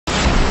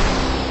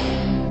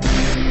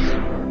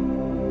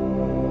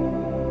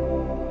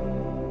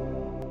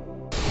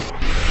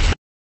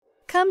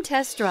Come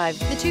test drive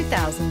the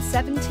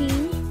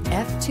 2017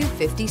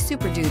 F-250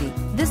 Super Duty.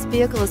 This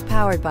vehicle is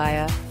powered by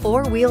a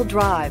 4-wheel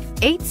drive,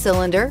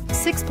 8-cylinder,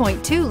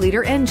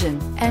 6.2-liter engine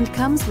and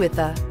comes with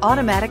a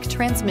automatic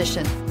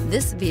transmission.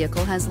 This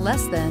vehicle has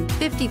less than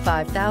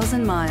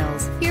 55,000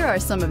 miles. Here are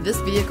some of this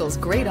vehicle's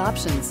great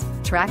options: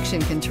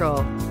 traction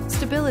control,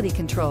 stability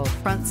control,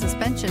 front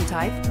suspension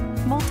type,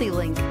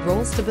 multi-link,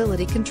 roll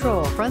stability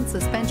control, front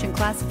suspension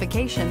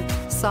classification,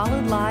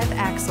 solid live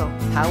axle,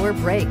 power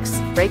brakes,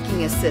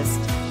 braking assist.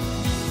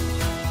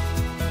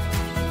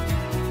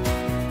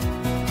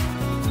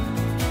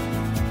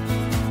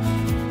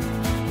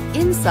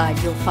 Inside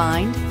you'll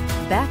find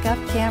backup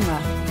camera,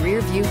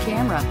 rear view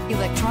camera,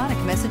 electronic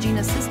messaging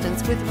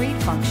assistance with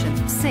read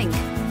function, sync,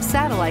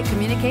 satellite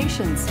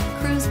communications,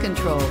 cruise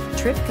control,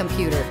 trip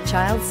computer,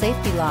 child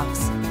safety locks,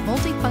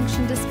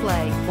 multifunction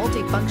display,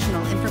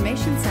 multifunctional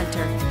information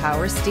center,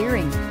 power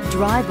steering.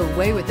 Drive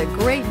away with a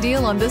great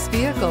deal on this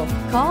vehicle.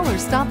 Call or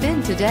stop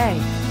in today.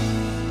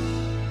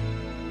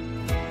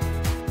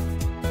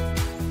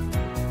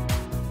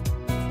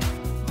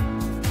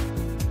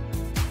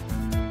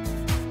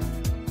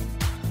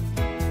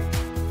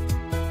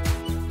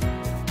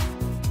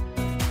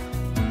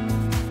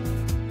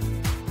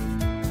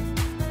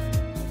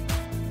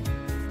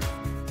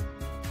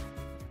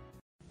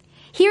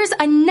 Here's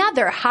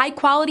another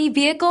high-quality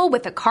vehicle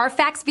with a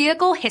CARFAX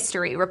Vehicle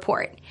History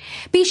Report.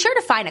 Be sure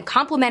to find a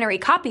complimentary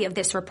copy of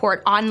this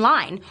report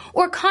online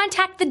or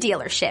contact the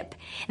dealership.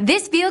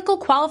 This vehicle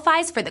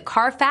qualifies for the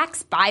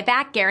CARFAX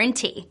Buyback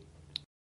Guarantee.